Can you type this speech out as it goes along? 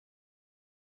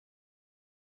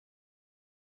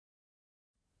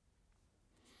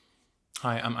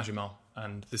Hi, I'm AJIMAL,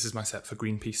 and this is my set for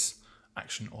Greenpeace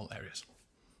Action All Areas.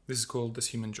 This is called This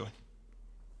Human Joy.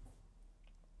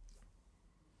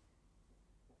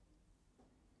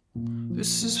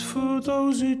 This is for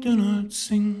those who do not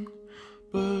sing,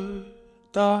 but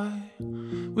die,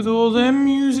 with all their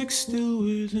music still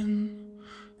within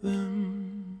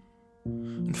them.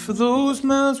 And for those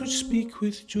mouths which speak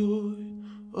with joy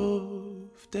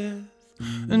of death,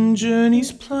 and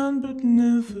journeys planned but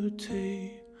never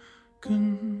taken.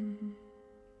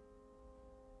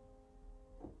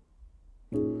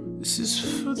 This is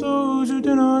for those who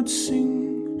do not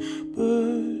sing,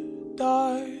 but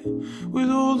die,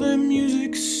 with all their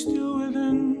music still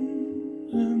within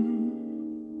them.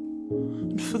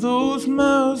 And for those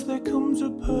mouths there comes a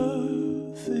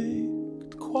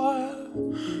perfect choir,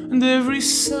 and every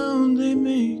sound they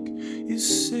make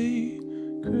is sacred.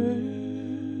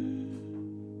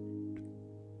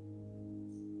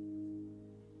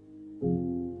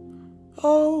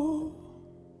 Oh,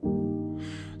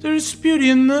 there is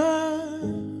beauty in that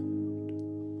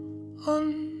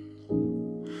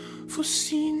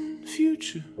unforeseen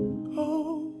future.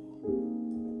 Oh,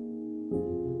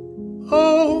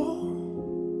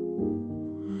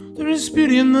 there is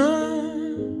beauty in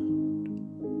that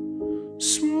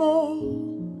small,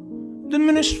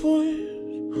 diminished voice.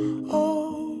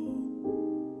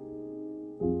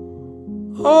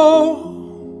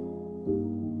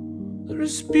 There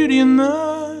is beauty in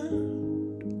that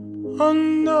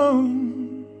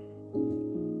unknown.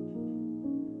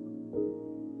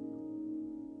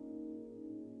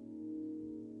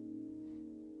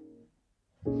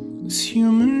 This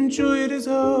human joy, it is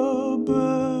our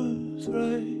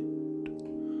birthright.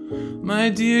 My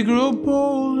dear, grow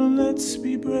bold and let's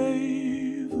be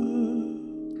braver,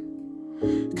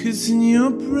 'cause in your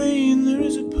brain there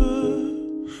is a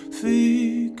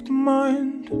perfect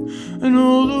mind, and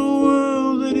all the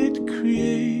world that it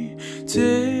created.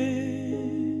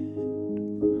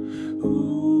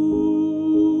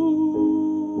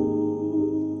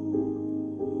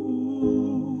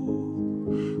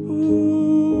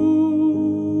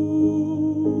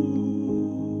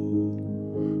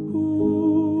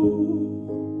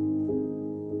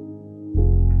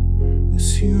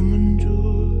 This human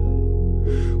joy,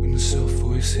 when the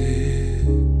self-voices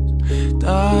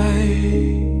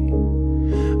die,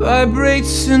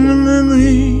 vibrates in the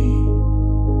memory.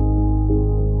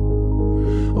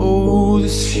 Oh,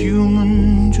 this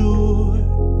human joy,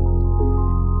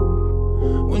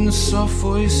 when the soft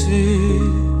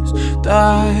voices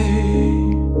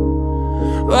die,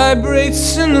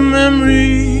 vibrates in the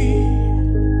memory.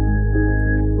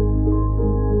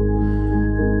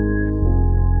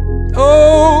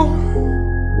 Oh,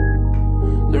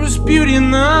 there is beauty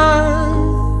in that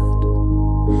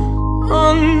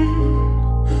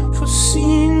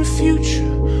unforeseen future.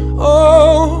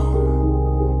 Oh,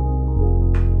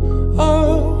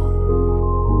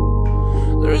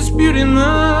 there is beauty in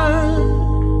that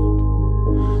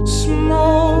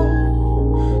small,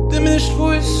 diminished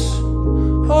voice.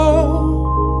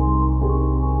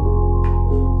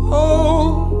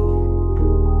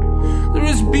 There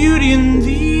is beauty in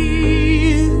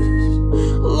these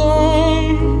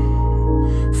long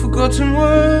forgotten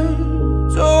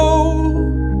words.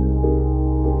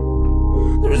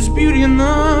 There is beauty in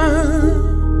that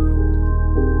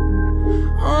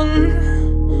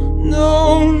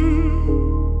unknown.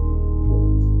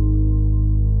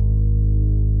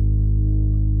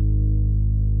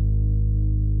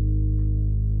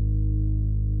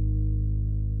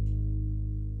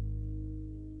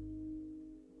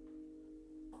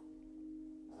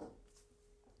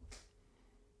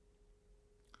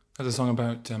 That's a song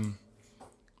about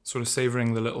sort of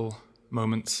savouring the little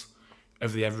moments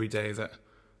of the everyday that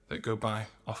go by,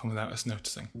 often without us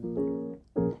noticing,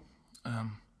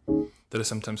 that are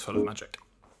sometimes full of magic.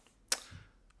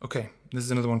 Okay, this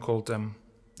is another one called,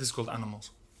 this is called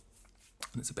Animals,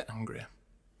 and it's a bit angrier.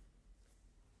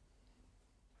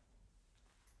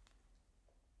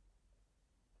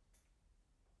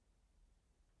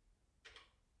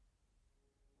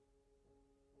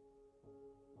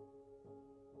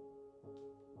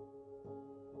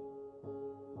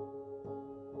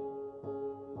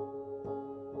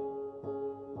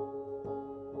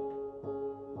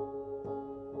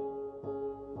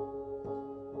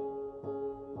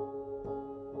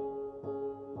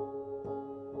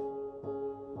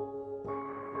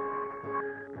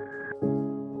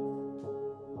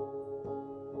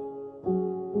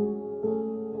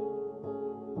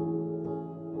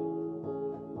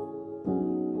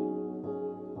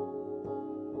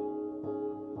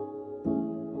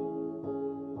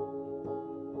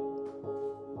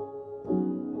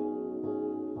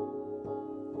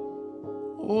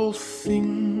 all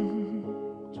things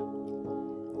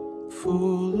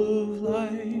full of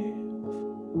life,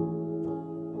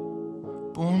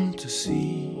 born to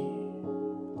see,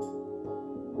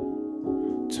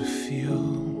 to feel,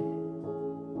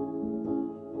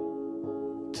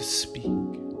 to speak.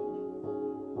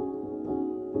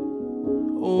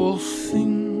 All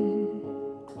things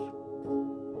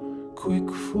quick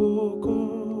for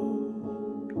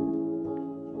God,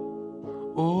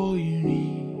 all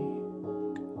unique.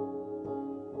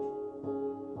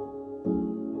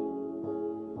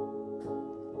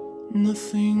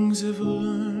 Nothing's ever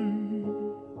learned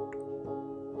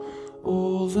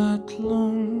all that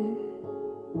long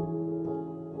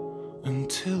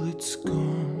until it's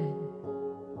gone,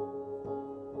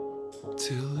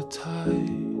 till the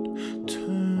tide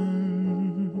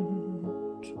turns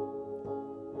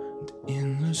and in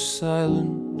the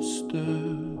silence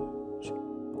stirs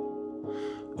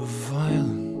of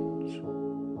violence,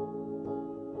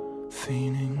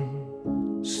 feigning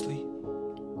sleep.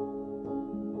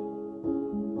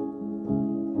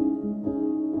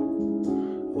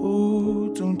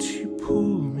 Oh, don't you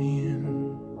pull me in,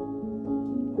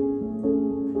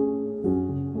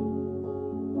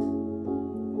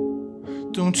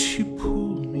 don't you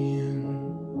pull me in.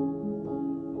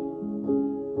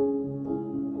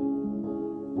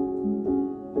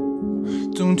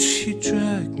 Don't you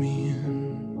drag me in.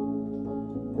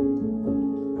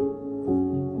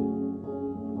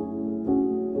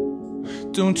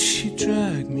 Don't you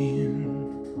drag me in.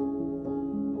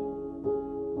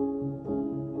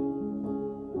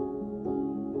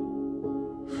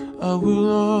 Are we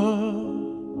lost?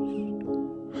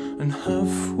 And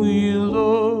have we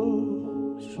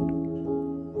lost?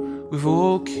 We've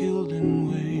all killed in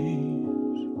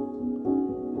ways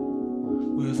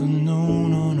where the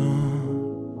known are not.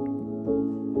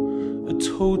 A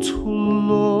total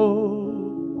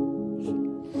loss,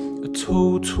 a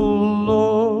total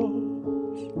loss.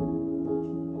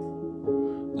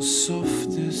 The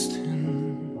softest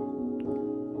hint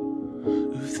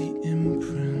of the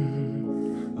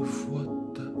imprint of what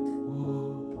that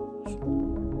was.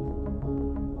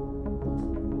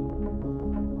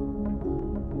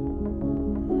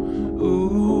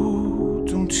 Oh,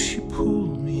 don't you pull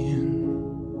me in.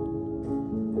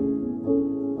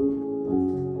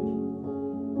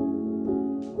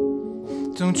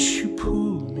 Don't you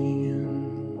pull me in.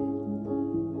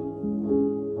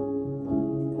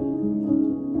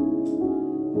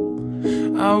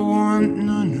 I want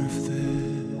none of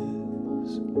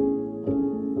this.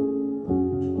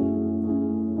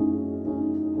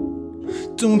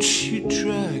 Don't you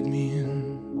drag me in.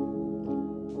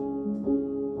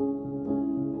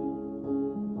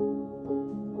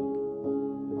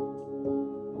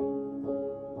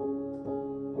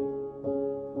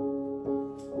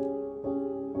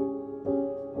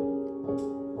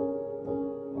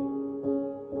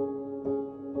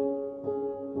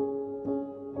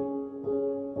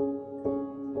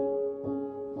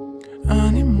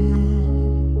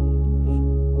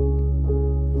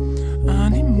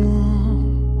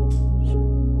 Animals,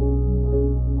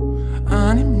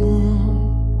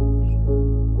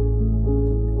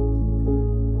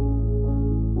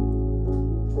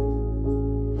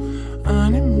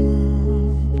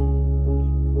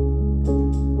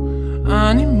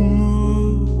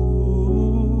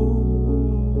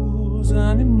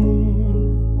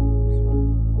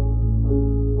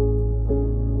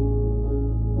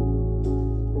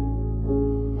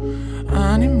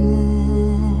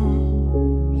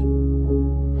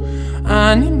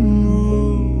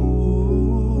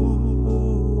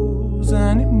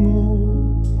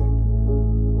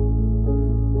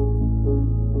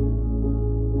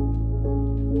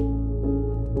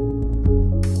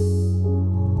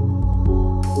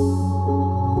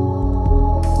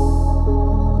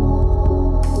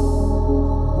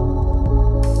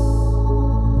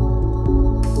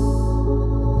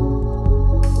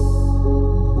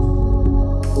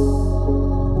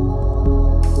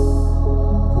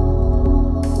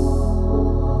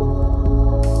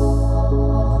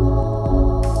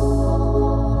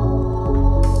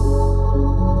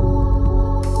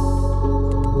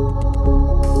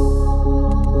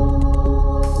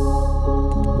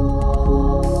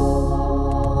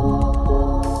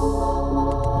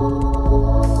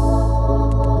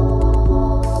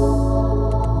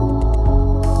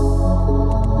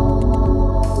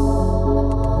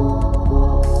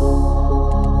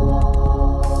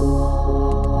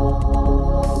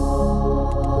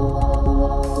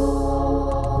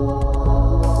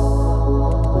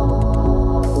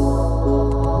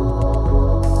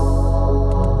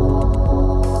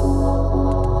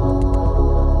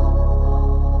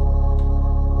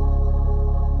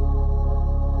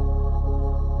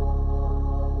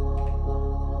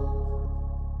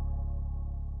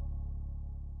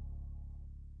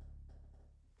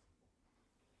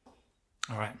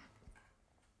 All right.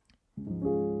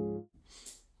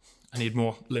 I need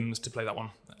more limbs to play that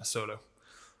one, a solo.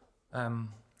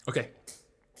 Okay.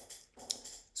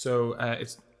 So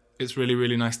it's really,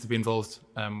 really nice to be involved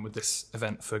with this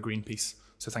event for Greenpeace.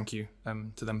 So thank you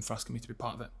to them for asking me to be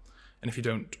part of it. And if you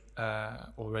don't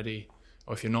already,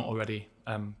 or if you're not already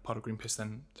part of Greenpeace,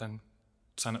 then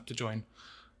sign up to join.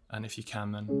 And if you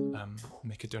can, then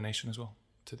make a donation as well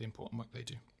to the important work they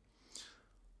do.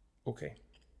 Okay.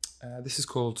 This is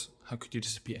called How Could You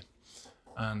Disappear?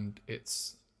 And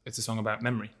it's a song about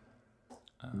memory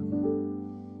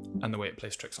and the way it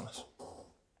plays tricks on us.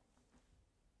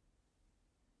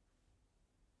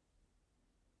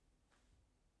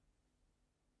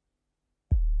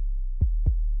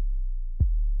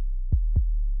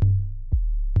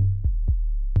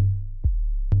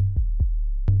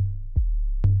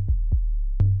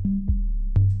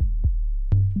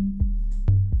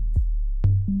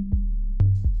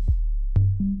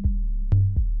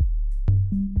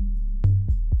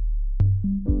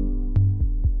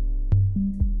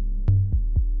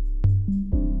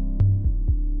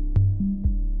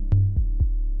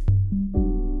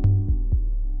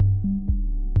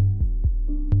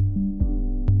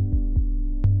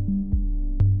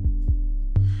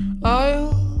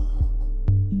 I'll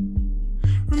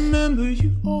remember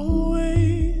you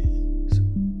always,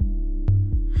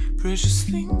 precious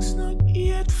things not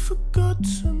yet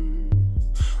forgotten,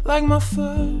 like my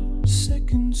first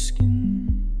second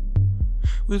skin,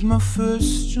 with my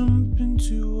first jump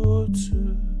into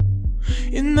water,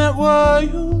 in that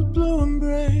wild blue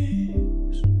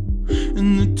embrace,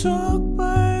 in the dark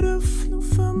bite of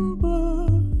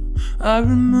November. I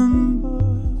remember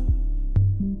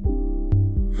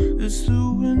as the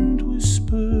wind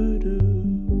whispered a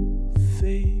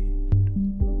fate.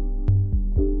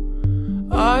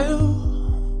 I'll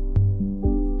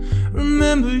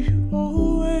remember you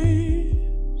always,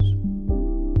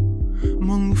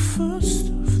 among the first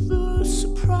of the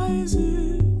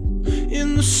surprises,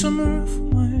 in the summer of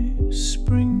my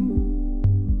spring,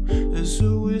 as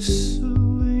a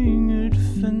whistling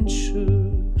adventure,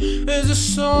 as a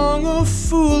song of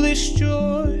foolish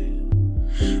joy,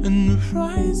 and the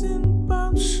rising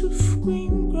bounce of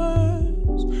green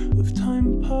grass of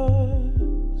time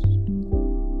past,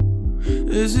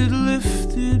 as it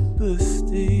lifted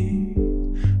birthday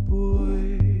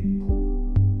boy.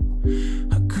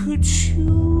 How could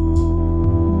you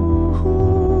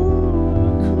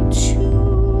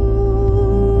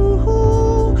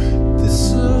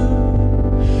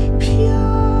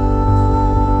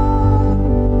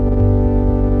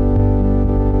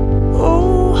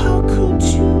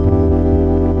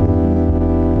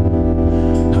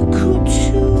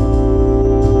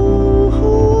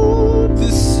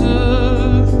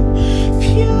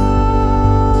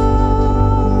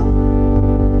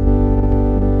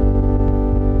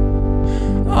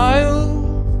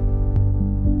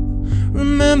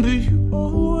remember you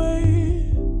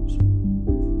always,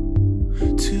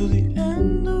 till the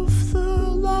end of the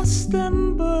last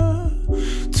ember,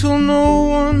 till no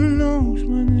one knows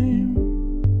my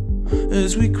name,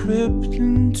 as we crept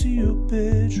into your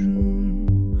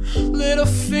bedroom, let our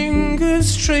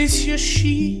fingers trace your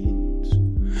sheets,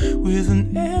 with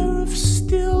an air of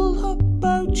still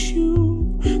about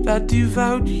you that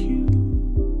devoured you,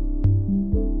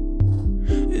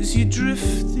 as you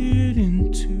drifted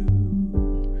into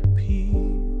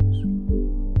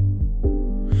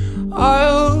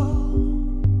I'll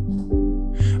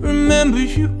remember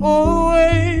you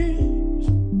always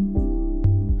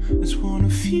as one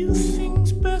of few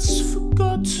things best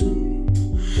forgotten,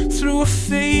 through a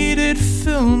faded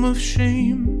film of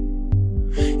shame,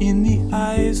 in the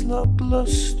eyes locked of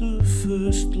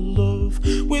first love,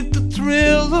 with the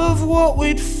thrill of what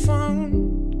we'd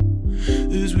found,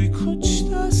 as we clutched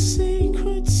our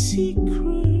sacred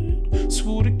secret,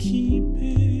 swore to keep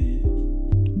it,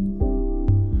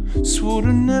 swore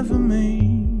to never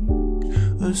make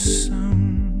a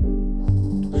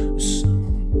sound, a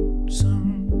sound,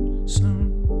 sound,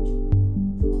 sound.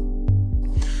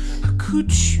 How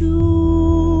could you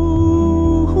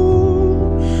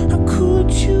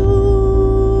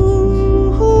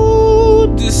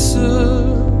disappear?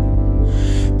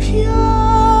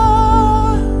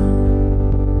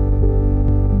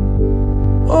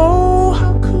 Oh,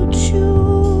 how could you?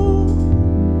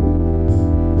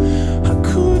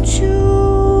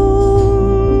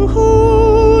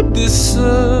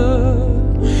 Disappear.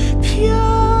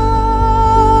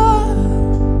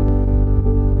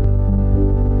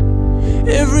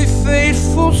 Every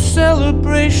fateful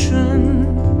celebration,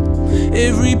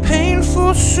 every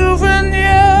painful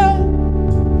souvenir,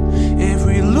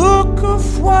 every look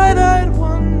of wide-eyed wonder,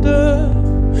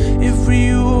 under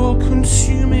every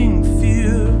all-consuming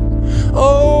fear.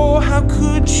 Oh, how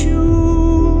could you?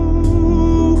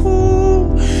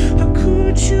 How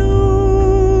could you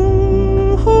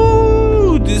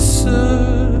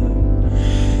disappear?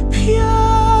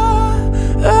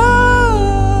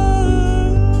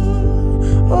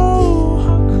 Oh,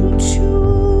 how could you?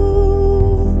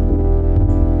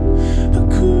 How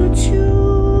could you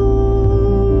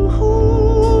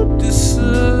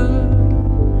disappear?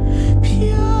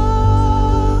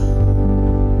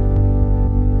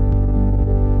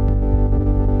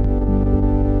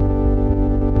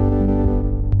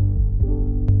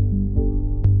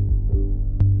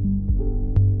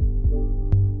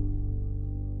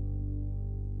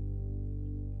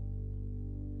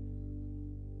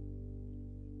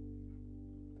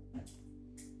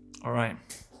 All right.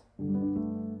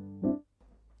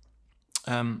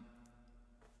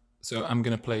 So I'm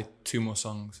going to play 2 more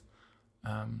songs.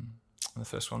 And the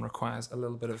first one requires a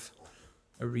little bit of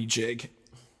a rejig.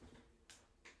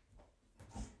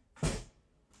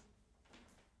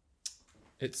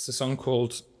 It's a song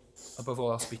called Above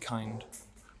All Else Be Kind.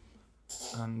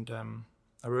 And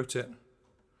I wrote it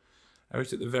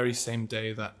the very same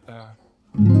day that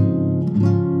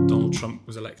Donald Trump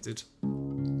was elected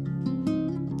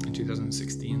in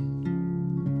 2016.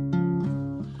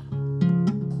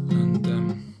 And I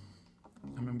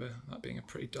remember that being a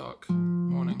pretty dark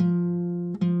morning,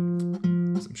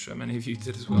 as I'm sure many of you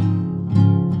did as well.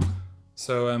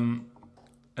 So, and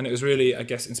it was really, I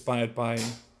guess, inspired by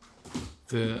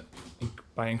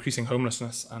increasing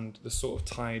homelessness and the sort of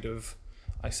tide of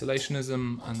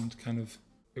isolationism, and kind of,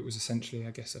 it was essentially,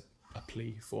 I guess, a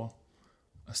plea for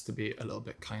us to be a little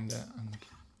bit kinder and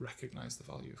recognize the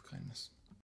value of kindness.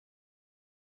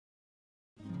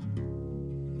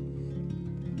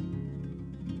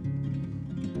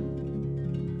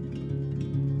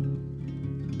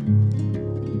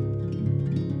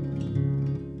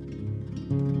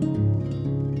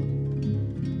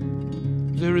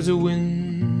 There is a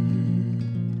wind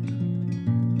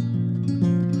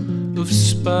of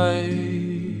spite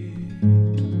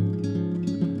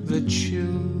that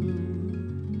chills.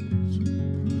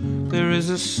 There is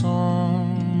a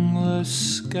songless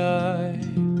sky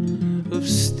of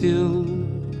still.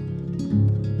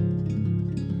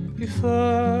 If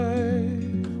I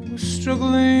was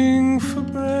struggling for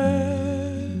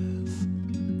breath,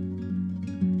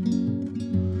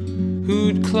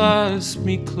 who'd clasp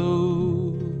me close,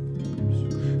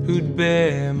 who'd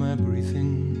bear my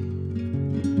breathing?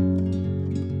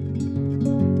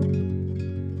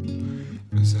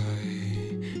 As I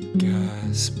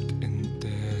gasped in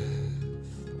death,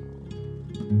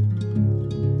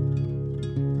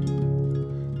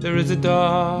 there is a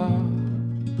dark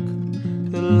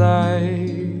the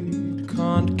light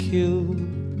can't kill.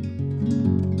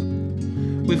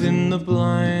 Within the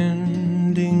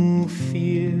blinding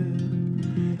fear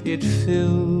it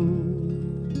fills.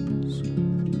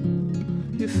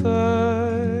 If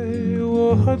I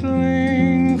were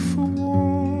huddling for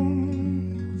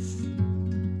warmth,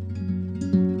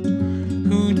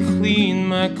 who'd clean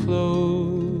my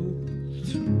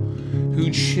clothes,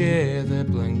 who'd share their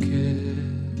blankets?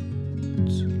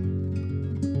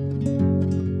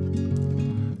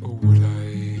 Or would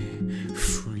I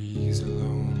freeze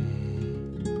alone?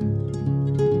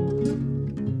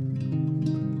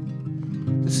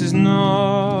 This is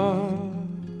not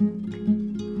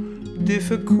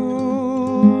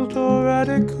difficult or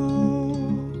radical.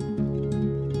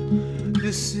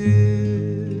 This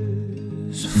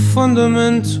is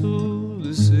fundamental.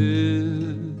 This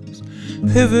is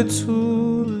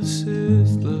pivotal. This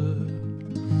is the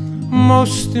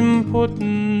most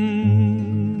important.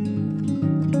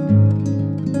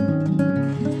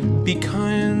 Be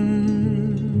kind.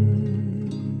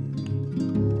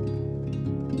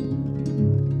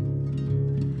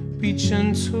 Be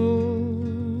gentle.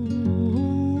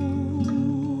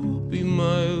 Be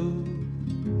mild.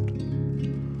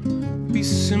 Be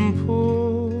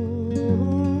simple.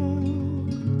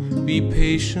 Be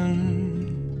patient.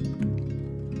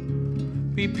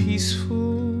 Be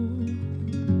peaceful.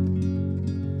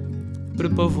 But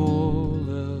above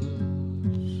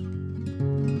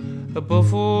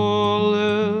all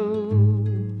else,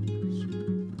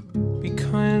 be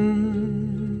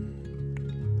kind.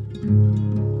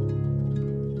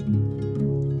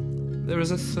 There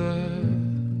is a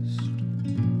thirst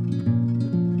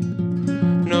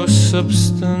no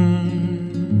substance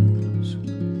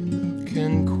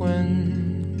can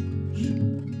quench.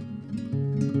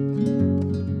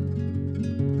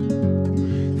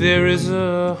 There is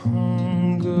a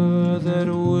hunger that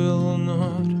will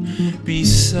not be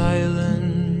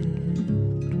silent.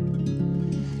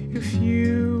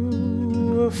 you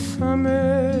were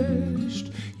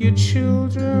famished, your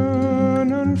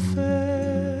children unfed,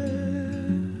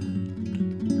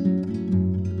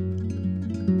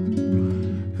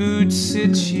 who'd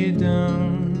sit you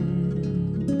down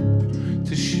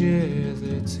to share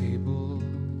their table,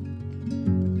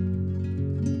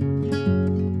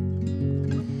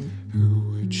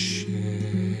 who would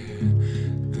share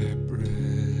their bread.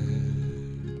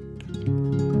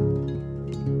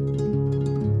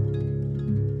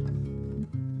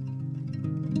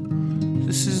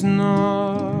 This is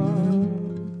not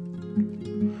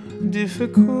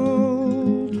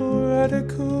difficult or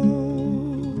radical.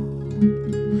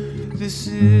 This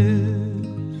is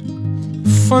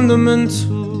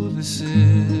fundamental. This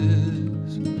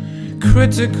is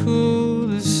critical.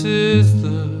 This is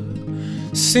the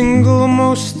single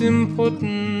most important.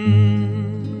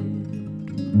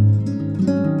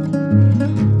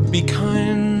 Be kind.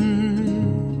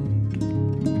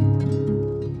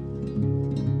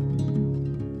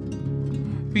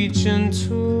 Be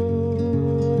gentle,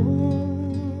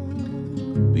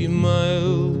 be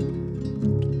mild,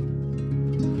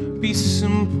 be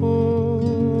simple,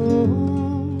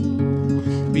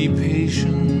 be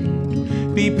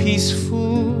patient, be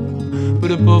peaceful,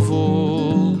 but above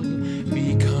all,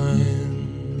 be kind.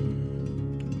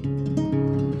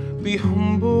 Be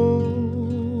humble,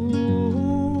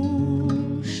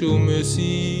 show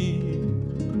mercy,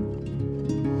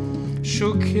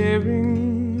 show caring.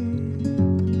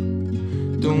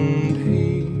 Don't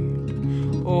hate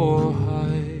or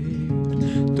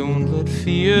hide. Don't let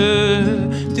fear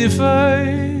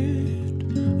divide.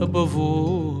 Above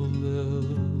all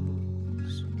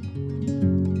else,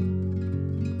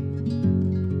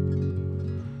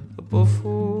 above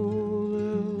all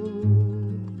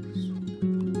else,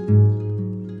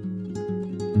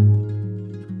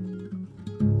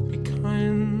 be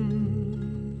kind.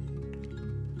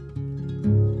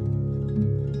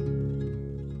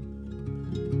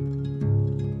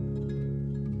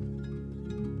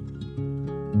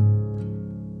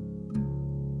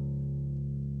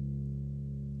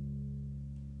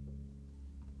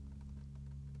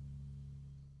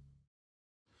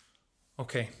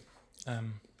 Okay,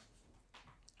 I'm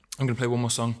going to play one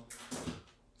more song.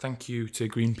 Thank you to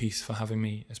Greenpeace for having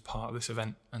me as part of this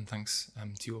event, and thanks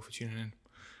to you all for tuning in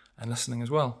and listening as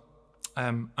well.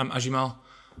 I'm AJIMAL.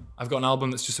 I've got an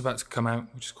album that's just about to come out,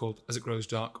 which is called As It Grows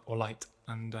Dark or Light,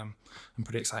 and I'm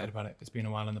pretty excited about it. It's been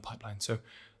a while in the pipeline, so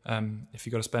if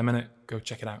you've got a spare minute, go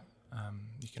check it out.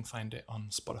 You can find it on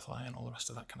Spotify and all the rest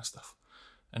of that kind of stuff.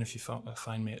 And if you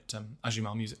find me at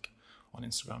AJIMAL Music on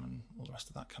Instagram and all the rest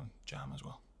of that kind of jam as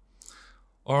well.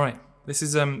 All right, this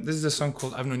is a song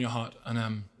called I've Known Your Heart,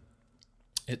 and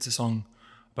it's a song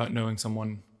about knowing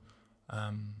someone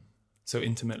so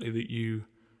intimately that you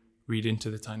read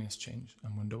into the tiniest change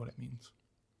and wonder what it means.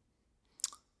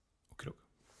 Okay.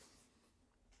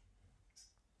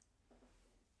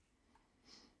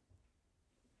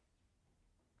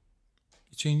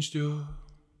 You changed your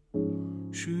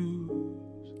shoes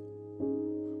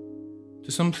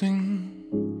to something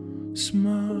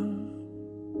smart.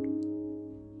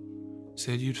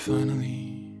 Said you'd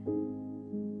finally,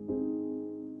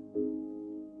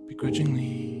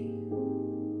 begrudgingly,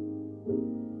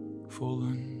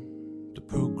 fallen to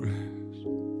progress.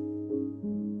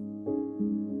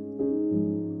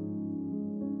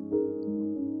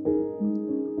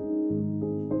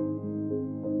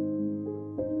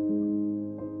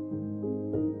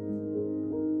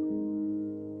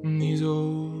 And these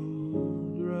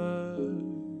old rags,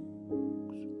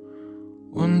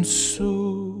 once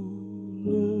so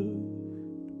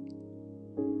loved,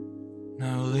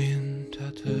 now lay in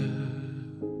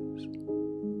tatters.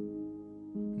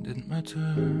 Didn't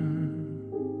matter.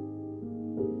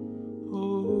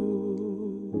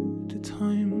 Oh, the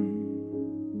time.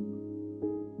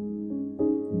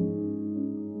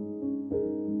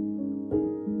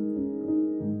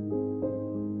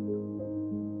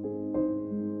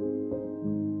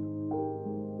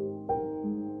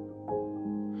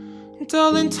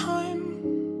 Darling, time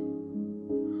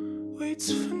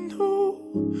waits for no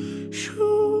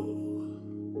shoe.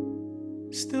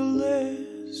 Still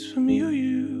less for me or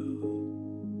you.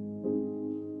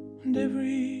 And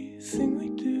everything we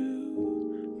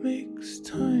do makes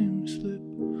time slip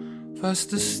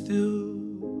faster still.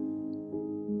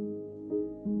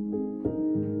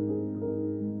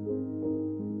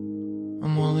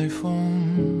 And while they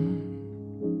form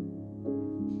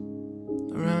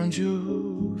around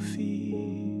your feet,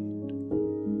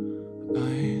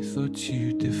 I thought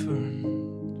you different,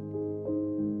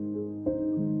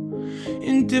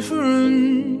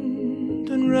 indifferent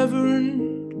and reverent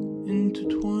in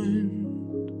intertwined.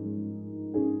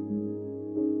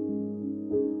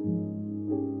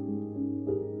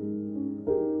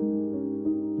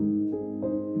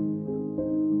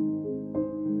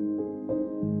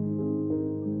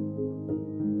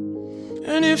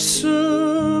 And if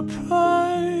surprise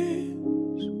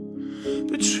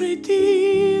betrayed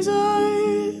these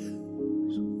eyes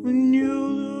when you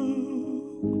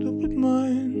looked up at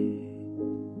mine,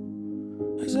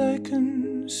 as I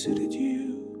considered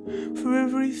you for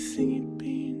everything you'd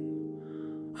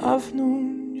been, I've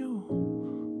known your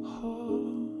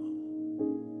heart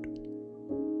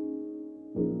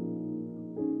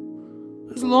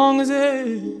as long as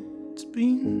it's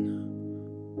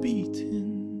been beaten.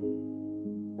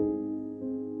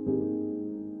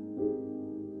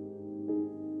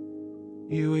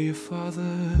 You were your father's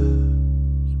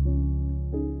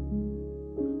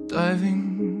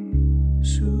diving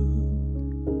suit.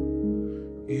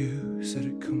 You said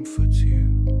it comforts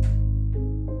you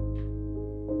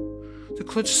to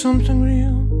clutch something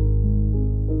real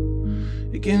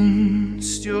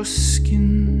against your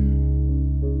skin.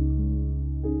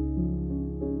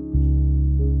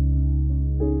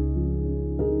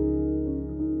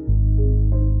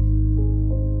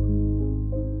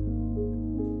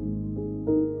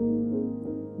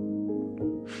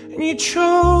 And you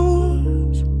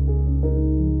chose,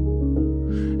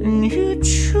 and you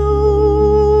chose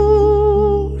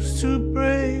to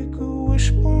break a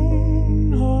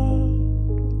wishbone heart,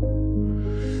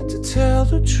 to tell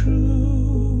the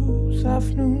truth.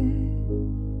 I've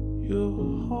known your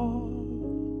heart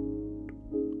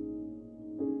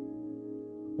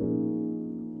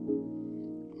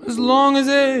as long as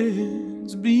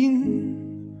it's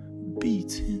been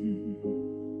beaten.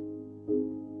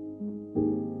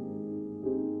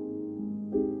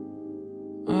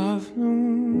 I've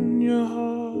known your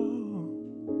heart,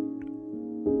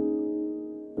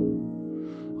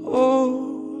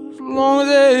 oh, as long as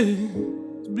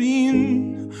it's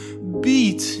been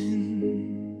beaten.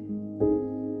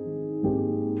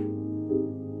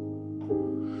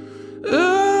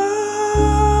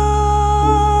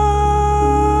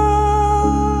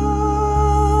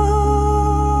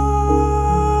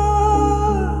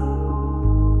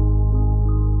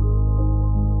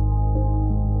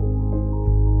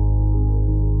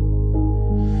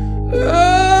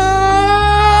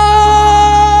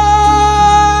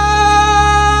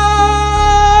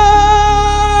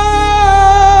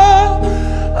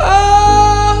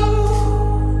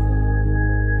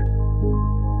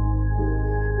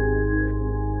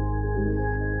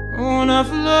 When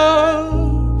I've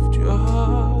loved your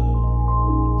heart,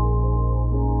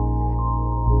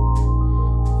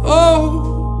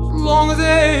 oh, as long as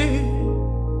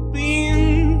it's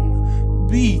been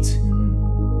beaten.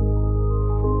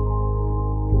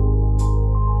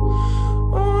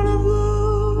 When I've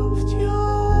loved your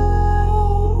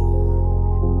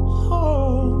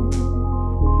heart,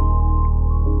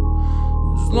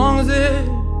 as long as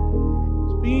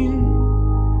it's been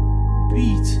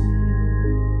beaten.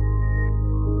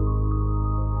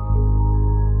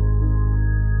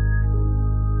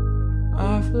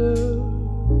 I've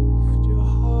loved your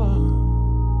heart.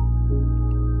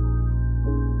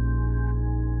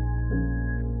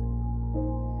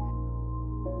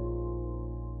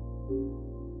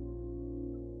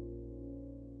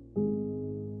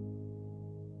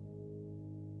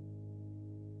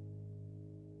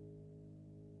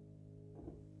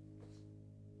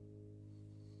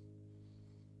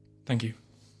 Thank you.